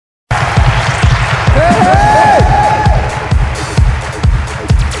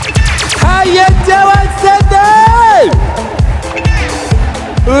How you doing, Sydney?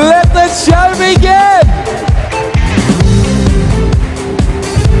 Let the show begin.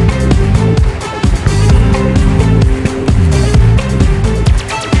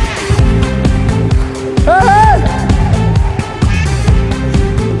 Hey.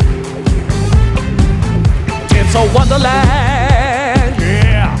 It's a wonderland,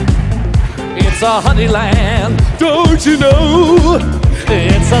 yeah. It's a honey land, don't you know?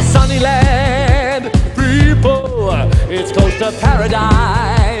 It's a sunny land, people. It's close to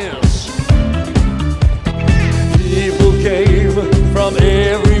paradise. People came from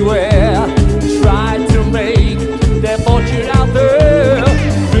everywhere, tried to make their fortune out there,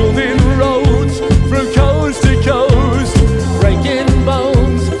 building roads from coast to coast, breaking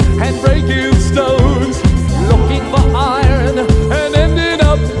bones and breaking stones, looking for iron and ending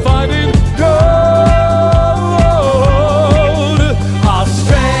up finding gold.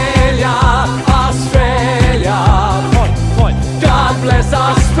 Australia, Australia, point, God bless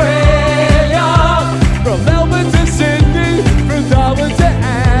Australia. From Melbourne to Sydney, from Darwin to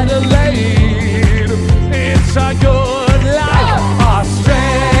Adelaide, it's a good life.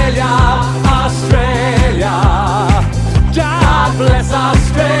 Australia, Australia, God bless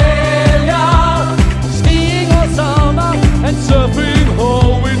Australia. Skiing all summer and surfing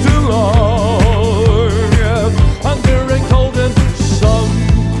all winter long, yeah, under a golden sun.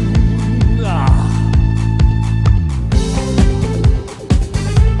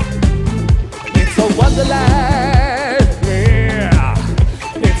 It's a wonderland, yeah.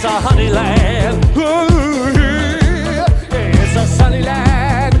 It's a honey land, ooh, it's a sunny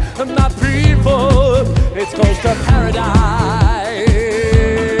land, my people. It's close to paradise.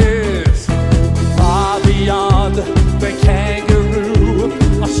 Far beyond the kangaroo,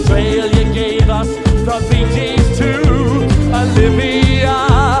 Australia gave us the Fiji's too.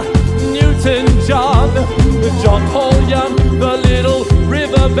 Olivia, Newton John, John Paul Young, the little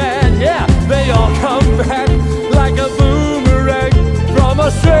river band, yeah, they all come back like a boomerang from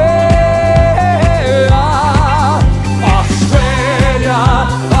Australia. Australia,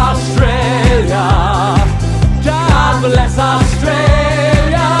 Australia, God bless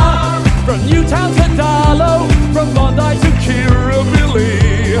Australia. From Newtown to Darlow, from Bondi to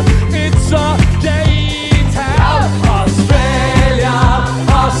Kirribilli, it's a gay town. Australia,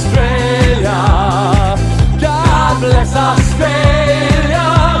 Australia, God bless Australia.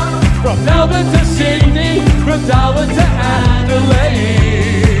 From Melbourne to Sydney, from Darwin to Adelaide,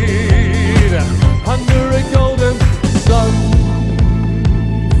 under a golden sun.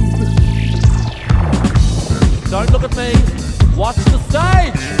 Don't look at me, watch the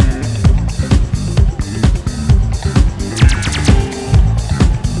stage.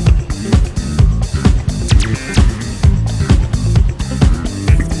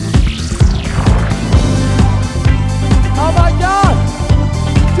 Oh my God!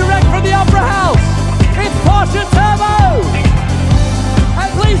 Direct from the Opera House, it's Porsche Turbo!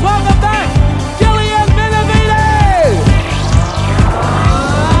 And please welcome back, Gillian Minavini!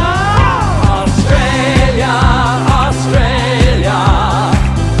 Australia, Australia,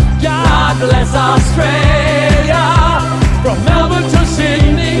 God bless Australia. From Melbourne to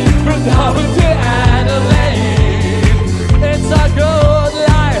Sydney, from Darwin to Adelaide, it's a good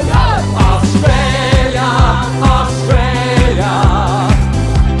life. Australia, Australia,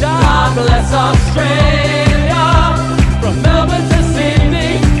 God bless Australia. From Melbourne to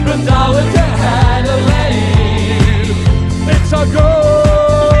Sydney, from Darwin to Adelaide, it's a good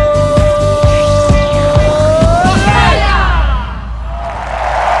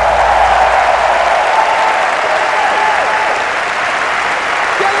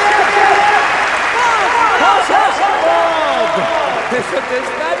Isn't this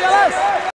fabulous?